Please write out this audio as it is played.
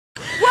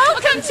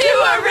Welcome to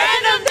a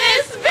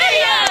randomness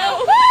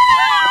video!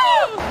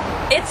 Woo!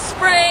 It's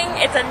spring,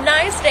 it's a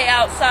nice day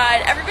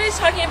outside, everybody's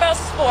talking about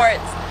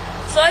sports,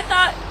 so I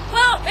thought,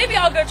 well, maybe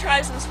I'll go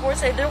try some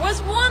sports today. There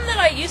was one that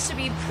I used to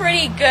be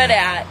pretty good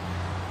at.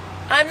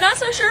 I'm not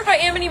so sure if I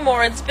am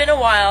anymore, it's been a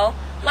while.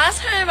 Last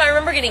time I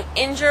remember getting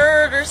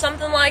injured or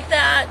something like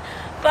that,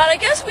 but I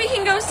guess we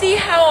can go see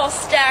how I'll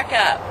stack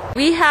up.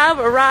 We have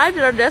arrived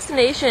at our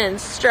destination,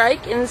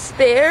 Strike and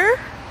Spare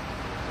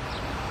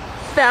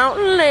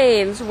Fountain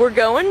Lanes. We're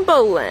going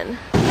bowling.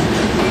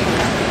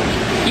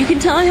 You can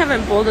tell I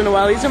haven't bowled in a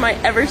while. These are my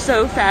ever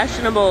so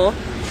fashionable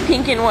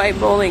pink and white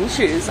bowling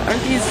shoes.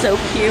 Aren't these so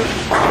cute?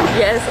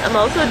 Yes, I'm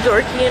also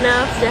dorky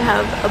enough to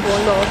have a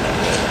bowling ball.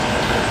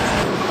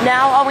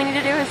 Now all we need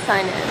to do is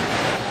sign in.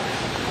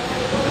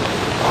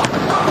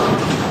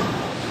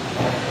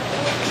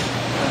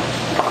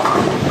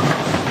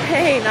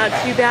 Hey, not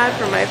too bad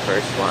for my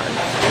first one.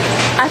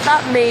 I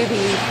thought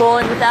maybe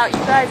bowling without you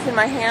guys in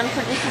my hand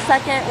for just a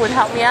second would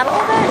help me out a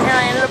little bit, and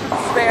I ended up with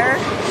a spare,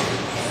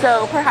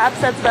 so perhaps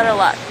that's better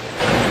luck.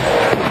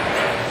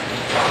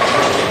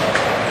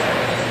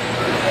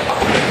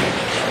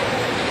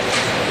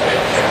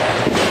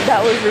 That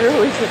was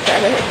really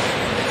pathetic.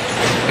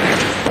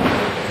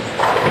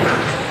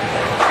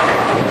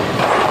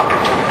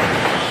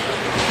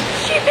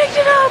 She picked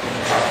it up!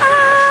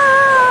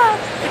 Ah!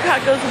 The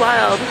crowd goes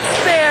wild.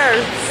 Spare!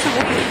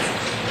 Sweet.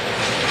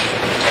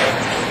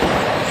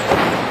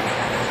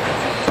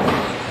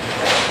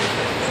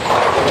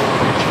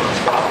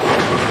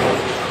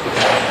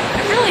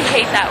 I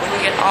hate that when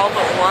you get all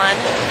but one.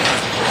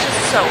 It's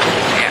just so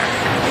unfair.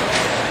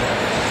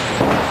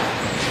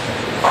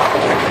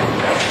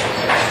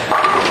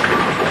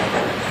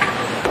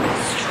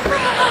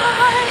 Strike!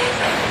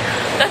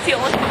 That's the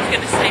only thing that's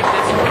going to save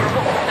this horrible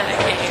pathetic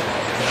game.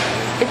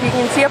 If you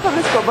can see up on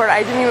the scoreboard,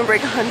 I didn't even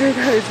break 100.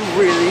 That is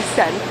really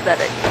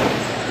pathetic.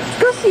 Let's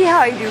go see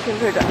how I do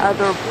compared to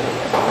other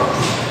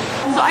bowlers.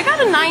 So I got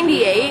a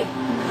 98.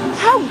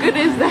 How good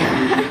is that?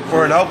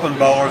 For an open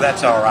bowler,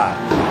 that's all right.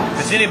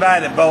 If it's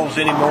anybody that bowls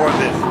any more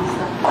than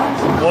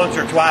once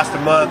or twice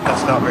a month,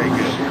 that's not very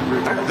good.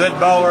 Good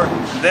bowler,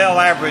 they'll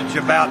average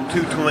about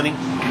 220.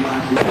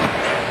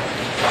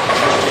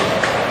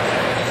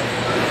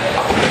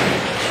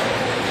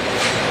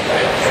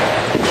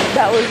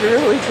 That was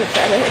really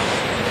pathetic.